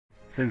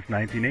Since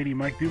 1980,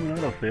 Mike Duman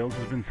Auto Sales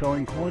has been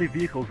selling quality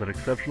vehicles at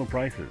exceptional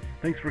prices.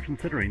 Thanks for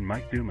considering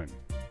Mike Duman.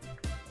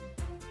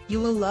 You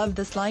will love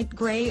this light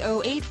gray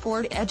 '08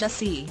 Ford Edge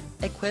SE,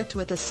 equipped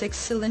with a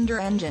 6-cylinder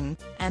engine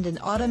and an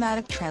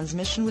automatic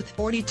transmission with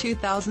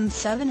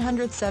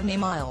 42,770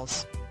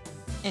 miles.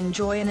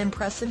 Enjoy an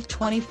impressive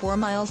 24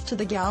 miles to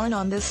the gallon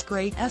on this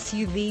great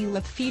SUV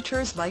with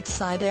features like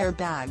side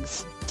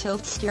airbags,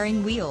 tilt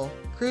steering wheel,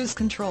 cruise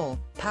control,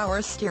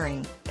 power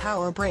steering,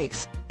 power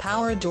brakes,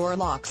 power door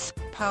locks,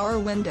 power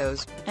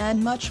windows,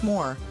 and much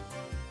more.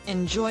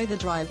 Enjoy the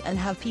drive and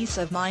have peace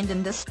of mind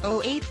in this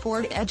 '08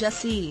 Ford Edge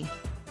SE.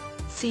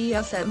 See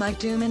us at Mike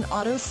Duman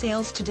Auto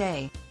Sales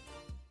today.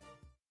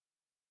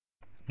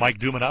 Mike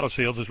Duman Auto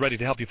Sales is ready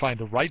to help you find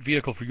the right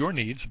vehicle for your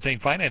needs, obtain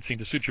financing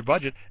to suit your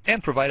budget,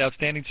 and provide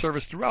outstanding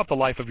service throughout the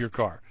life of your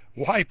car.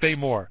 Why pay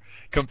more?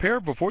 Compare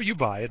before you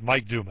buy at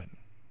Mike Duman.